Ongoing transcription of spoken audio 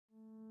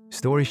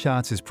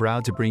StoryShots is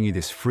proud to bring you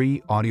this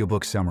free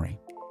audiobook summary.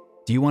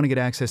 Do you want to get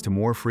access to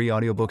more free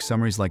audiobook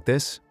summaries like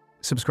this?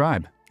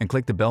 Subscribe and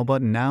click the bell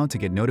button now to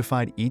get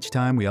notified each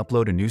time we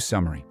upload a new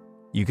summary.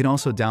 You can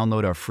also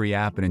download our free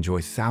app and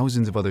enjoy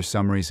thousands of other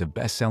summaries of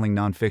best-selling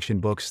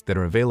nonfiction books that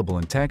are available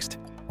in text,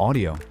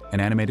 audio, and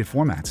animated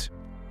formats.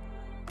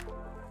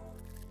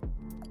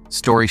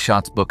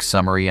 StoryShots book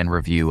summary and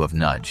review of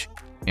Nudge,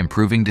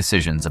 Improving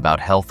Decisions About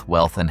Health,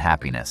 Wealth, and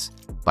Happiness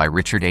by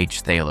Richard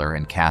H. Thaler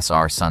and Cass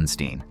R.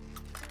 Sunstein.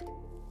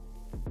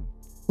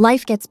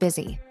 Life gets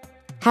busy.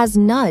 Has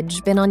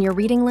Nudge been on your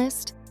reading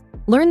list?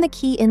 Learn the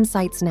key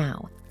insights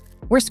now.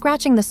 We're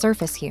scratching the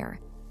surface here.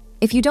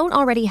 If you don't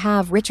already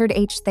have Richard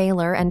H.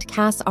 Thaler and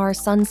Cass R.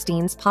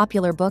 Sunstein's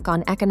popular book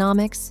on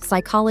economics,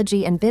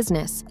 psychology, and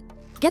business,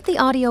 get the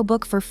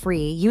audiobook for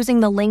free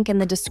using the link in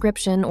the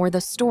description or the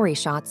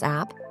StoryShots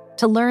app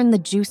to learn the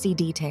juicy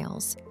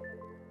details.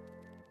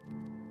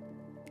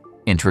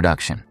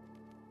 Introduction.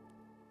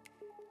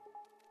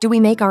 Do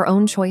we make our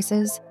own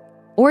choices?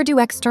 Or do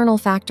external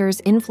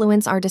factors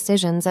influence our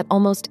decisions at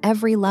almost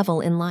every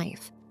level in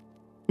life?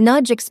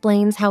 Nudge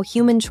explains how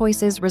human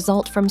choices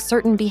result from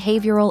certain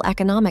behavioral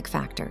economic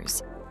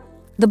factors.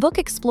 The book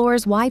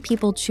explores why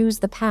people choose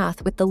the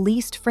path with the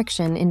least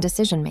friction in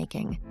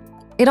decision-making.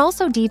 It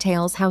also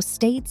details how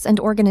states and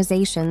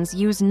organizations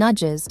use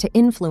nudges to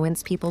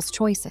influence people's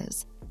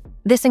choices.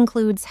 This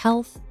includes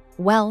health,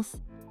 wealth,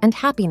 and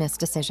happiness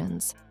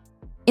decisions.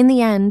 In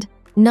the end,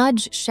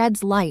 Nudge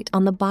sheds light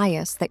on the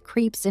bias that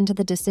creeps into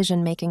the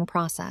decision-making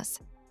process.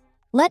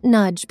 Let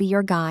Nudge be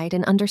your guide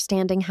in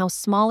understanding how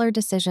smaller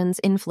decisions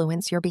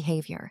influence your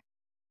behavior.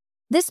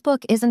 This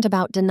book isn't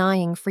about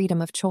denying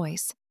freedom of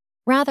choice.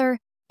 Rather,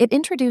 it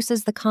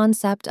introduces the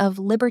concept of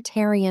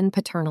libertarian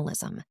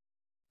paternalism.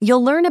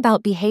 You'll learn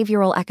about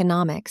behavioral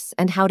economics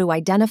and how to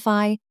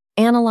identify,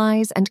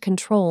 analyze, and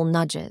control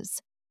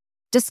nudges.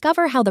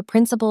 Discover how the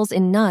principles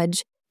in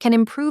Nudge can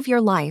improve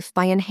your life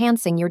by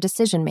enhancing your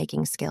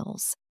decision-making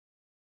skills.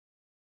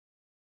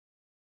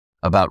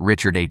 About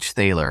Richard H.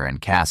 Thaler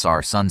and Cass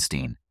R.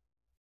 Sunstein.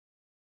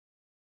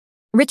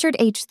 Richard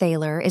H.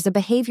 Thaler is a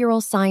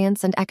behavioral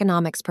science and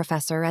economics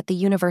professor at the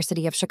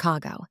University of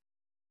Chicago.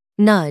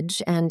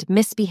 Nudge and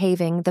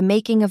Misbehaving: The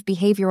Making of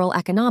Behavioral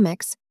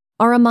Economics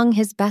are among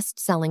his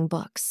best-selling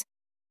books.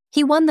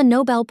 He won the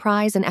Nobel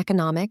Prize in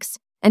Economics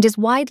and is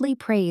widely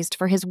praised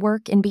for his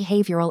work in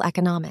behavioral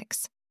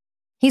economics.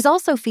 He's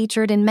also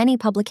featured in many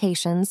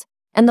publications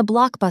and the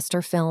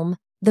blockbuster film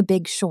The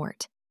Big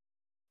Short.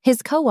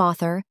 His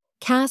co-author,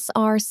 Cass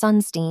R.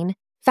 Sunstein,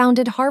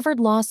 founded Harvard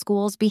Law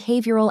School's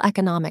Behavioral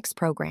Economics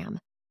program.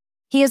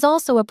 He is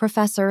also a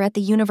professor at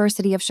the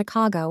University of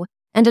Chicago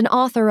and an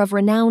author of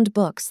renowned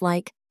books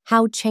like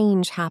How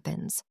Change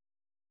Happens.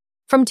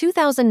 From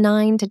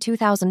 2009 to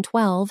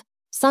 2012,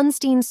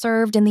 Sunstein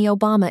served in the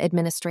Obama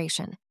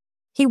administration.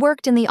 He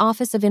worked in the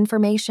Office of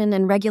Information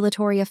and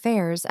Regulatory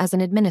Affairs as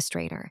an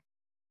administrator.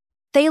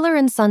 Thaler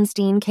and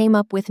Sunstein came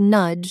up with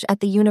Nudge at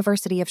the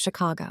University of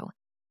Chicago.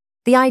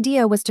 The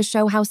idea was to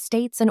show how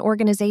states and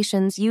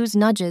organizations use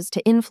nudges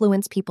to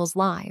influence people's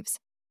lives.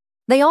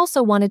 They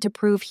also wanted to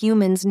prove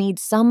humans need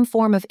some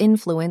form of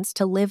influence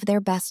to live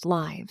their best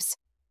lives.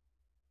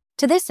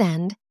 To this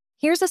end,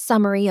 here's a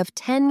summary of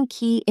 10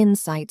 key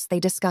insights they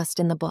discussed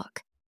in the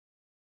book.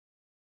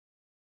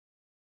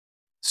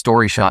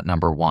 StoryShot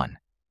number 1.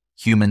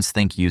 Humans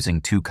think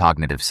using two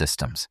cognitive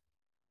systems.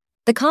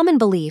 The common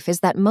belief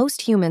is that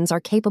most humans are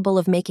capable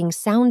of making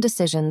sound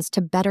decisions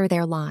to better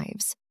their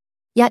lives.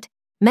 Yet,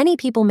 many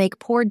people make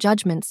poor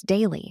judgments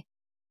daily.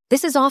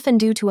 This is often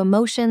due to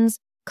emotions,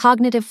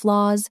 cognitive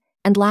flaws,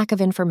 and lack of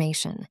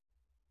information.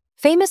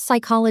 Famous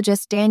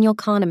psychologist Daniel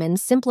Kahneman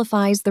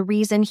simplifies the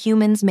reason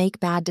humans make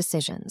bad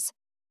decisions.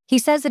 He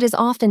says it is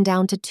often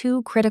down to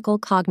two critical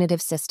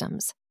cognitive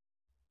systems.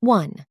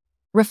 1.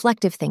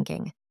 Reflective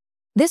thinking.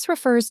 This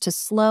refers to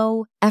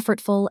slow,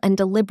 effortful, and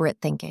deliberate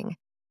thinking.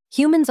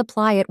 Humans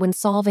apply it when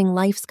solving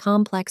life's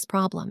complex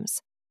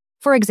problems.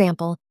 For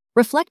example,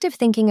 reflective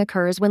thinking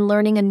occurs when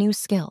learning a new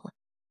skill.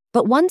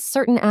 But once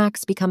certain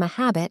acts become a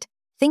habit,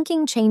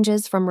 thinking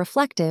changes from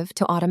reflective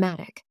to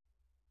automatic.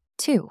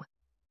 2.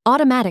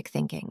 Automatic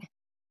thinking.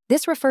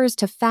 This refers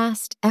to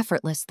fast,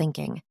 effortless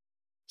thinking.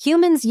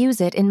 Humans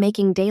use it in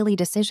making daily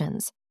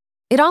decisions.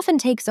 It often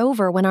takes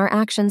over when our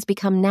actions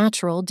become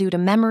natural due to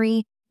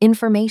memory,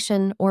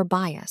 information, or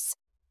bias.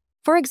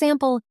 For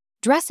example,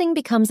 dressing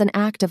becomes an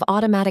act of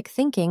automatic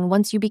thinking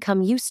once you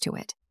become used to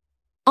it.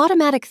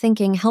 Automatic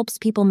thinking helps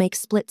people make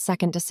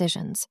split-second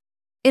decisions.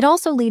 It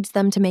also leads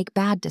them to make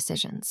bad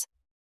decisions.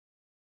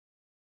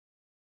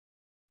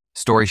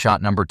 StoryShot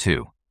number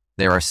 2.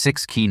 There are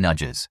 6 key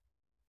nudges.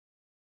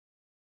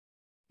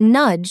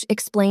 Nudge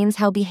explains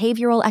how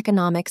behavioral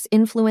economics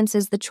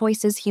influences the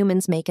choices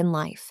humans make in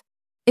life.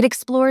 It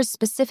explores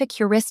specific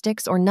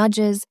heuristics or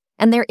nudges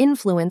and their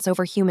influence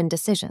over human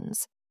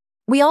decisions.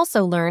 We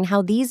also learn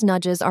how these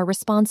nudges are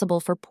responsible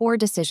for poor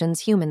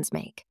decisions humans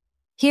make.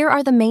 Here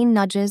are the main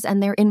nudges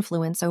and their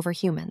influence over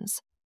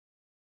humans.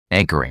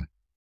 Anchoring.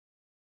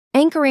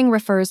 Anchoring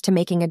refers to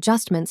making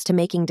adjustments to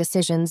making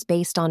decisions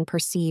based on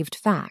perceived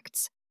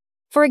facts.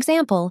 For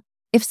example,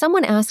 if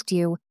someone asked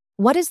you,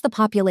 "What is the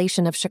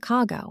population of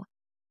Chicago?"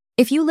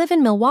 If you live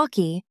in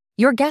Milwaukee,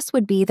 your guess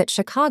would be that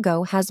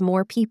Chicago has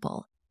more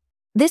people.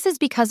 This is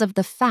because of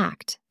the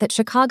fact that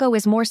Chicago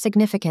is more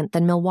significant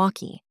than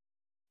Milwaukee.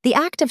 The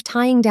act of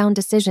tying down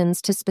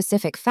decisions to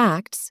specific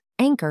facts,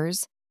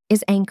 anchors,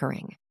 is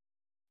anchoring.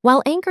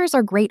 While anchors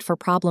are great for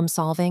problem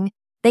solving,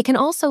 they can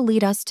also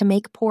lead us to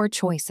make poor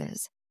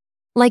choices.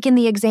 Like in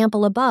the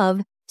example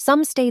above,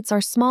 some states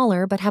are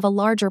smaller but have a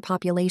larger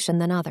population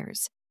than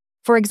others.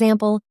 For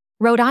example,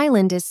 Rhode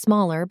Island is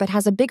smaller but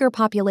has a bigger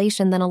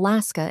population than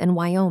Alaska and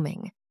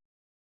Wyoming.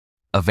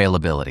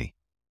 Availability.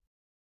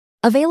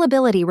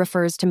 Availability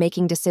refers to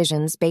making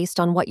decisions based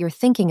on what you're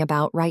thinking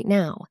about right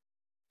now.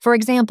 For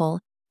example,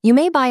 you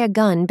may buy a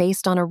gun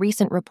based on a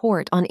recent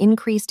report on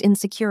increased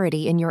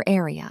insecurity in your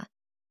area.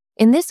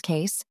 In this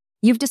case,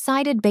 you've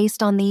decided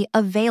based on the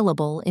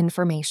available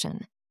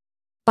information.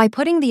 By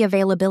putting the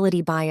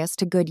availability bias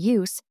to good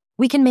use,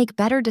 we can make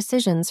better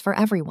decisions for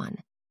everyone.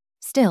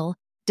 Still,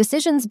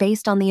 decisions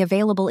based on the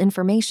available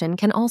information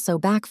can also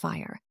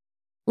backfire.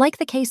 Like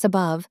the case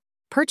above,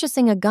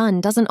 purchasing a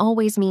gun doesn't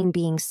always mean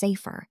being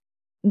safer.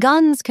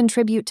 Guns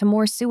contribute to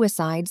more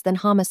suicides than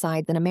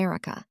homicides in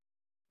America.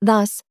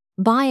 Thus,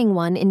 buying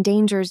one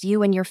endangers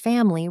you and your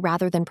family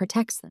rather than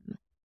protects them.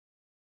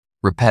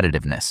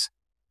 Repetitiveness.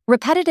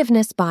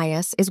 Repetitiveness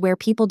bias is where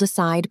people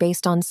decide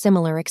based on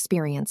similar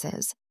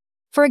experiences.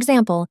 For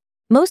example,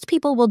 most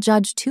people will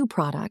judge two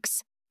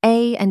products,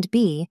 A and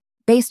B,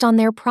 based on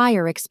their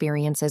prior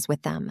experiences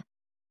with them.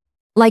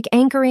 Like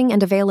anchoring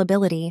and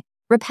availability,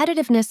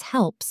 repetitiveness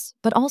helps,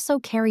 but also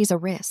carries a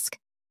risk.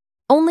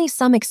 Only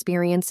some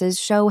experiences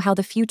show how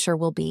the future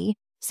will be,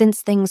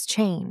 since things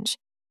change.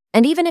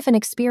 And even if an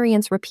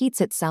experience repeats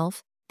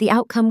itself, the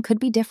outcome could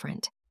be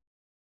different.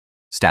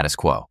 Status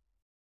quo.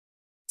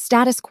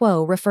 Status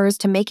quo refers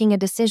to making a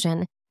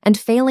decision and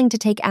failing to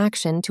take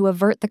action to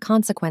avert the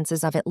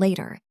consequences of it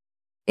later.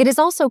 It is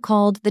also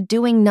called the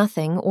doing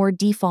nothing or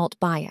default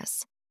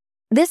bias.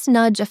 This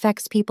nudge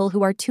affects people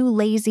who are too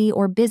lazy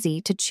or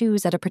busy to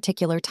choose at a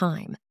particular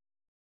time.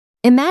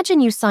 Imagine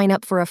you sign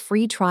up for a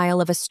free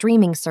trial of a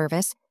streaming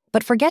service,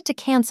 but forget to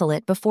cancel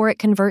it before it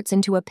converts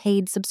into a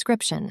paid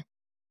subscription.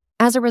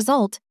 As a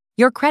result,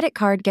 your credit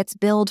card gets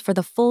billed for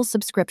the full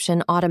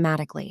subscription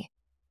automatically.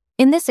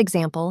 In this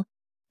example,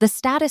 the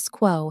status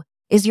quo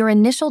is your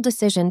initial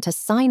decision to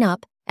sign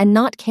up and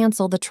not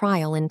cancel the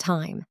trial in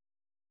time.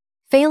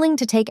 Failing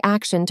to take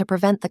action to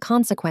prevent the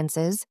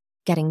consequences,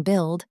 getting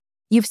billed,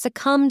 you've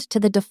succumbed to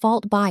the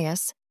default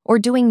bias or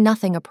doing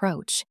nothing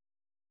approach.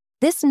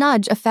 This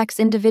nudge affects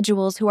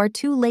individuals who are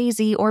too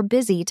lazy or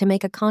busy to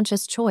make a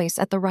conscious choice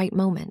at the right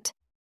moment.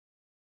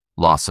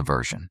 Loss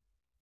aversion.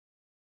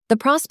 The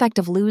prospect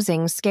of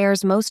losing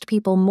scares most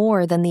people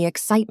more than the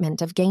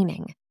excitement of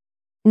gaining.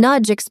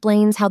 Nudge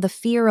explains how the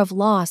fear of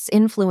loss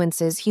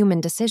influences human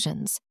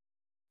decisions.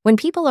 When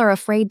people are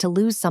afraid to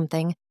lose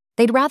something,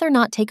 they'd rather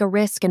not take a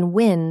risk and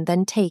win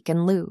than take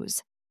and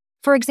lose.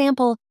 For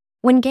example,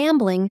 when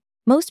gambling,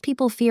 most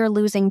people fear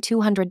losing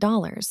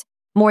 $200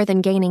 more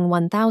than gaining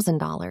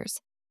 $1,000.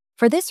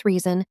 For this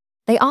reason,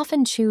 they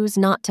often choose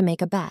not to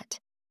make a bet.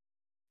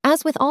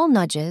 As with all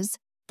nudges,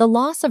 the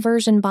loss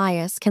aversion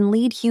bias can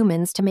lead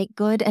humans to make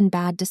good and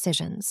bad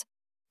decisions.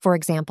 For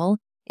example,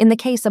 in the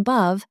case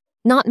above,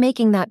 not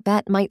making that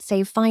bet might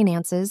save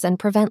finances and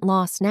prevent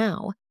loss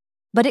now,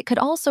 but it could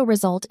also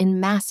result in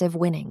massive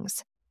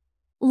winnings.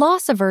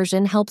 Loss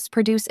aversion helps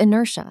produce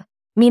inertia,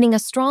 meaning a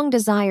strong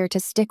desire to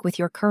stick with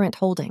your current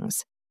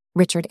holdings.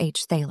 Richard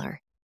H.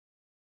 Thaler.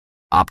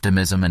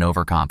 Optimism and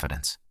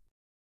overconfidence.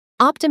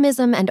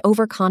 Optimism and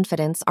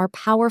overconfidence are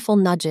powerful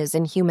nudges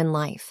in human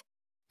life.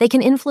 They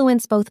can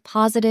influence both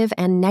positive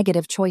and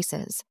negative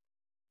choices.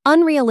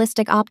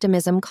 Unrealistic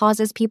optimism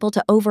causes people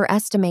to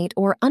overestimate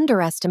or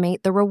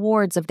underestimate the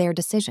rewards of their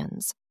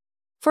decisions.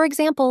 For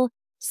example,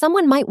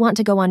 someone might want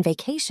to go on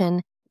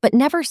vacation, but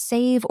never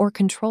save or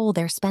control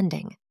their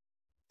spending.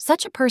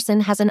 Such a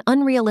person has an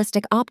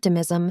unrealistic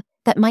optimism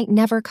that might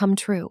never come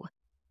true.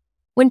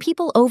 When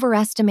people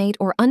overestimate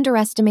or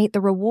underestimate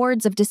the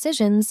rewards of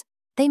decisions,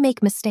 they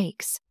make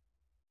mistakes.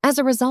 As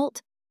a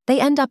result, they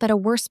end up at a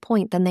worse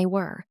point than they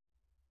were.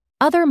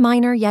 Other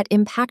minor yet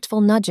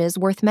impactful nudges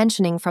worth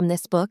mentioning from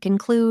this book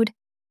include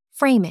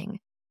framing,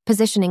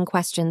 positioning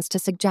questions to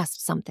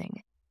suggest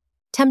something;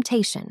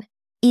 temptation,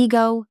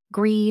 ego,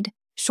 greed,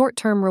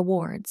 short-term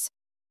rewards;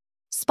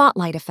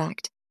 spotlight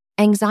effect,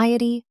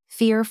 anxiety,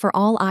 fear for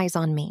all eyes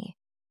on me;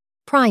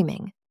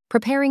 priming,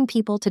 preparing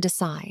people to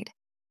decide;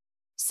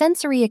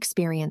 sensory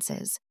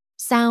experiences,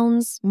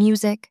 sounds,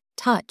 music,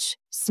 touch,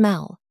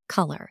 smell,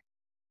 color.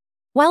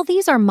 While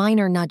these are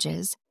minor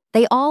nudges,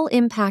 they all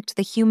impact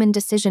the human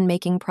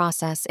decision-making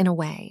process in a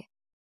way.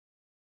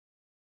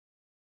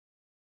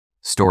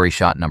 Story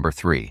shot number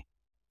 3.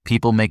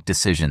 People make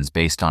decisions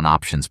based on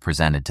options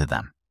presented to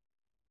them.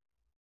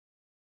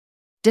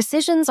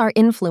 Decisions are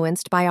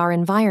influenced by our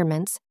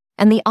environments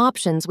and the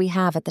options we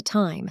have at the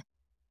time.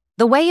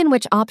 The way in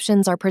which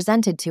options are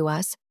presented to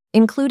us,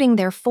 including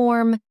their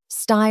form,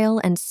 style,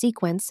 and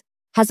sequence,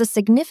 has a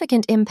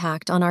significant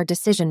impact on our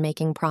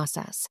decision-making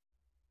process.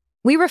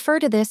 We refer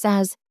to this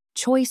as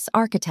choice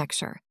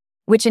architecture,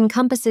 which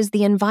encompasses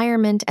the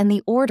environment and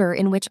the order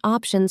in which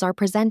options are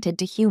presented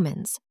to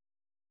humans.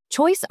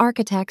 Choice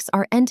architects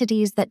are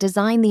entities that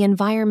design the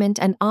environment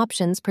and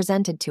options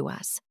presented to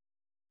us.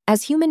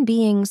 As human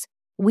beings,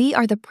 we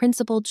are the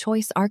principal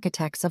choice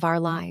architects of our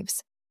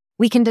lives.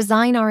 We can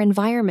design our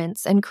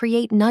environments and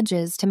create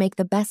nudges to make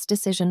the best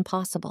decision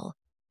possible.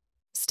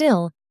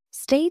 Still,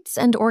 states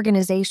and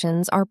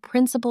organizations are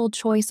principal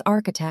choice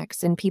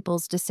architects in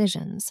people's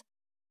decisions.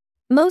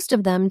 Most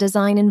of them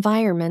design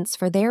environments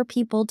for their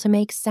people to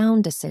make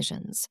sound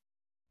decisions.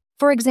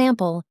 For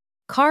example,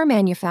 car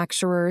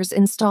manufacturers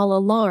install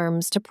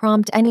alarms to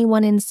prompt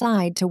anyone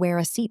inside to wear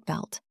a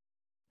seatbelt.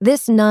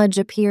 This nudge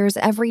appears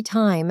every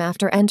time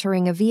after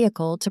entering a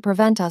vehicle to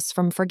prevent us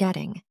from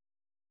forgetting.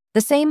 The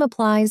same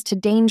applies to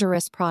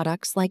dangerous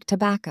products like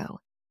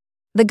tobacco.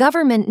 The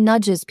government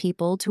nudges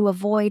people to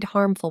avoid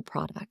harmful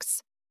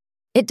products.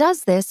 It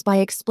does this by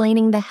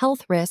explaining the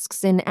health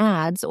risks in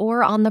ads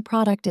or on the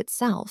product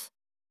itself.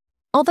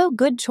 Although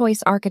good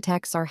choice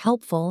architects are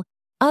helpful,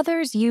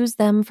 others use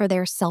them for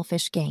their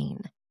selfish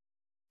gain.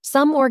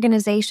 Some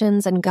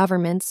organizations and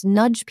governments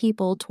nudge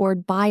people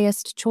toward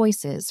biased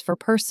choices for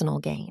personal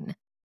gain.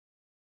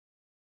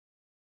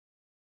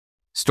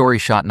 Story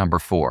shot number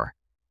 4.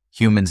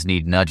 Humans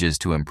need nudges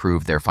to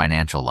improve their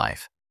financial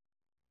life.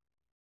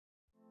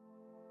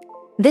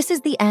 This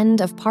is the end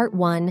of part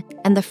 1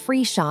 and the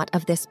free shot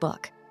of this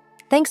book.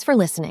 Thanks for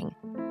listening.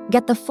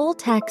 Get the full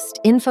text,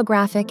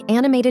 infographic,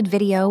 animated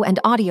video, and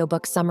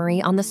audiobook summary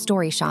on the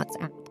Story Shots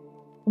app.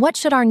 What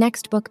should our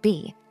next book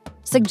be?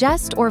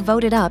 Suggest or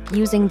vote it up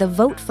using the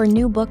Vote for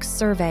New Books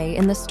survey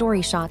in the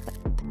Story Shots app.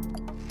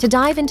 To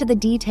dive into the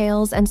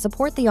details and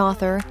support the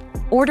author,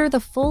 order the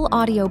full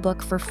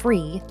audiobook for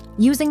free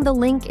using the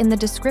link in the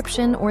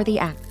description or the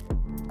app.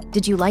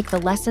 Did you like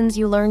the lessons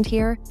you learned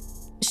here?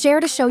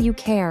 Share to show you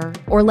care,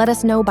 or let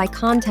us know by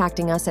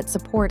contacting us at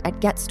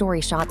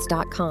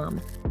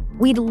support@getstoryshots.com.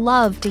 We'd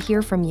love to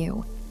hear from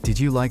you. Did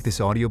you like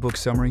this audiobook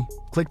summary?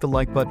 Click the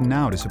like button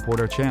now to support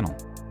our channel.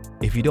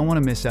 If you don't want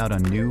to miss out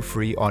on new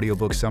free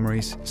audiobook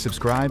summaries,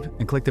 subscribe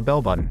and click the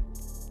bell button.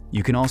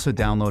 You can also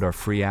download our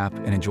free app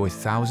and enjoy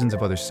thousands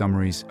of other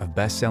summaries of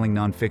best-selling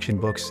nonfiction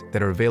books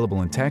that are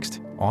available in text,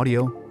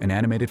 audio, and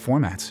animated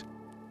formats.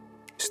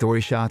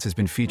 Story Shots has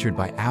been featured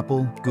by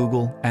Apple,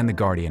 Google, and The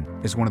Guardian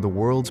as one of the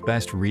world's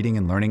best reading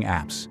and learning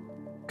apps.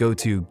 Go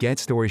to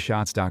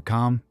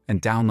getstoryshots.com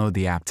and download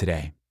the app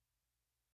today.